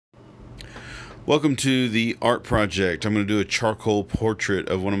Welcome to the art project. I'm going to do a charcoal portrait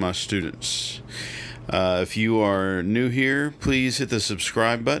of one of my students. If you are new here, please hit the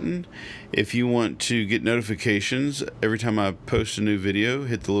subscribe button. If you want to get notifications every time I post a new video,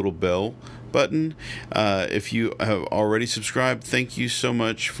 hit the little bell button. If you have already subscribed, thank you so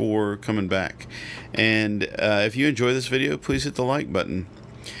much for coming back. And if you enjoy this video, please hit the like button.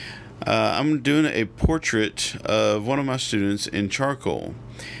 I'm doing a portrait of one of my students in charcoal,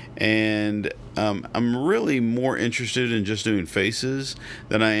 and I'm really more interested in just doing faces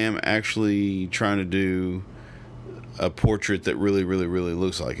than I am actually trying to do a portrait that really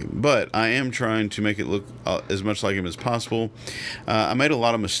looks like him. But I am trying to make it look as much like him as possible. I made a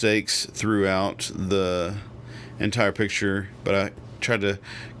lot of mistakes throughout the entire picture, but I tried to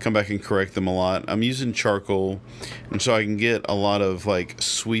come back and correct them a lot. I'm using charcoal, and so I can get a lot of like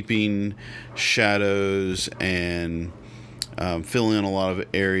sweeping shadows and fill in a lot of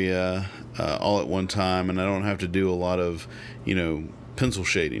area all at one time, and I don't have to do a lot of pencil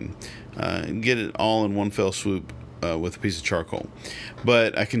shading and get it all in one fell swoop with a piece of charcoal.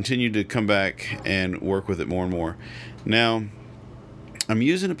 But I continue to come back and work with it more and more. Now I'm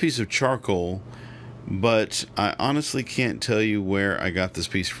using a piece of charcoal, but I honestly can't tell you where I got this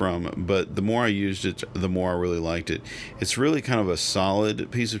piece from, but the more I used it, the more I really liked it. It's really kind of a solid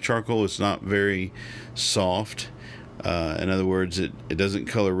piece of charcoal. It's not very soft. In other words, it doesn't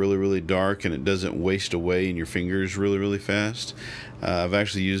color really dark, and it doesn't waste away in your fingers really fast. I've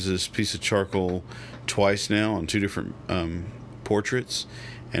actually used this piece of charcoal twice now on two different portraits,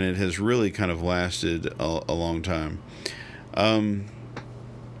 and it has really kind of lasted a long time.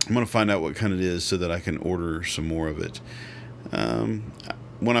 I'm going to find out what kind it is so that I can order some more of it.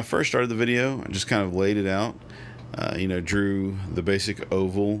 When I first started the video, I just kind of laid it out, drew the basic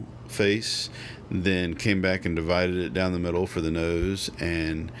oval face, then came back and divided it down the middle for the nose,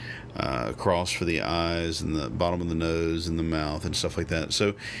 and across for the eyes and the bottom of the nose and the mouth and stuff like that.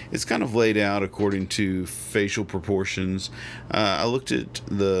 So it's kind of laid out according to facial proportions. I looked at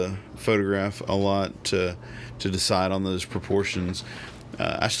the photograph a lot to decide on those proportions.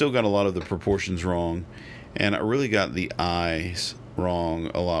 I still got a lot of the proportions wrong, and I really got the eyes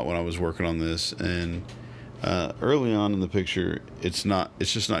wrong a lot when I was working on this. And early on in the picture, it's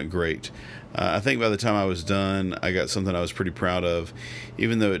just not great. I think by the time I was done, I got something I was pretty proud of,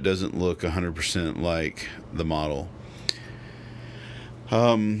 even though it doesn't look 100% like the model.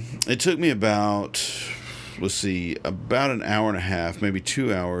 It took me about an hour and a half, maybe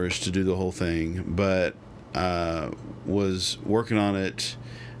 2 hours to do the whole thing, but was working on it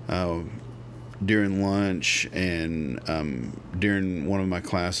during lunch and during one of my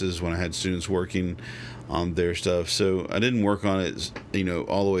classes when I had students working on their stuff. So I didn't work on it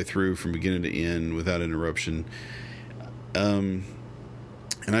all the way through from beginning to end without interruption, and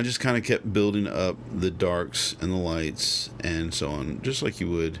I just kind of kept building up the darks and the lights and so on, just like you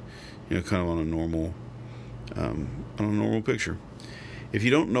would kind of on a normal picture. If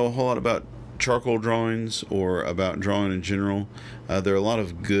you don't know a whole lot about charcoal drawings or about drawing in general, there are a lot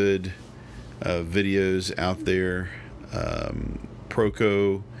of good videos out there.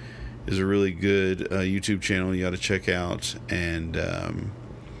 Proco is a really good YouTube channel you got to check out, and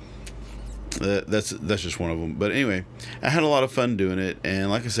that's just one of them. But anyway, I had a lot of fun doing it, and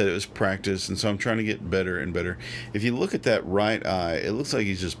like I said, it was practice, and so I'm trying to get better and better. If you look at that right eye, it looks like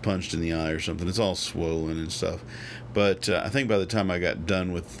he's just punched in the eye or something. It's all swollen and stuff, but I think by the time I got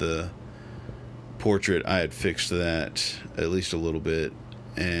done with the portrait, I had fixed that at least a little bit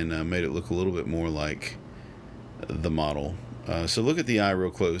and made it look a little bit more like the model. So look at the eye real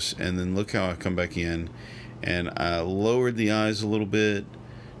close, and then look how I come back in and I lowered the eyes a little bit,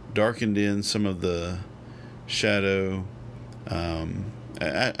 darkened in some of the shadow.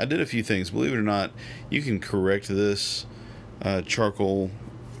 I did a few things. Believe it or not, you can correct this charcoal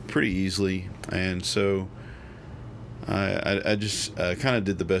pretty easily, and so I just kind of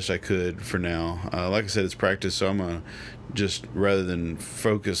did the best I could for now. Like I said, it's practice, so I'm going to just, rather than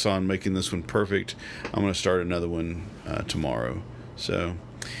focus on making this one perfect, I'm going to start another one tomorrow. So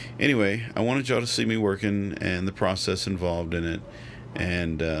anyway, I wanted y'all to see me working and the process involved in it.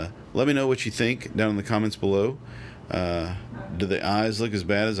 And let me know what you think down in the comments below. Do the eyes look as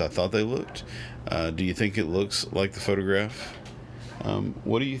bad as I thought they looked? Do you think it looks like the photograph?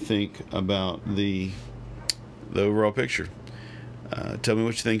 What do you think about the overall picture? Tell me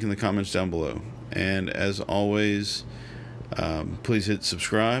what you think in the comments down below. And as always, please hit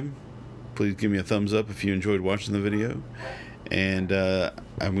subscribe. Please give me a thumbs up if you enjoyed watching the video. And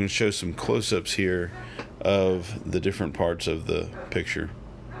I'm going to show some close-ups here of the different parts of the picture.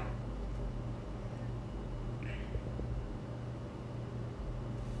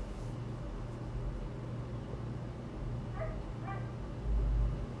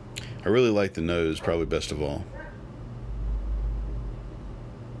 I really like the nose, probably best of all.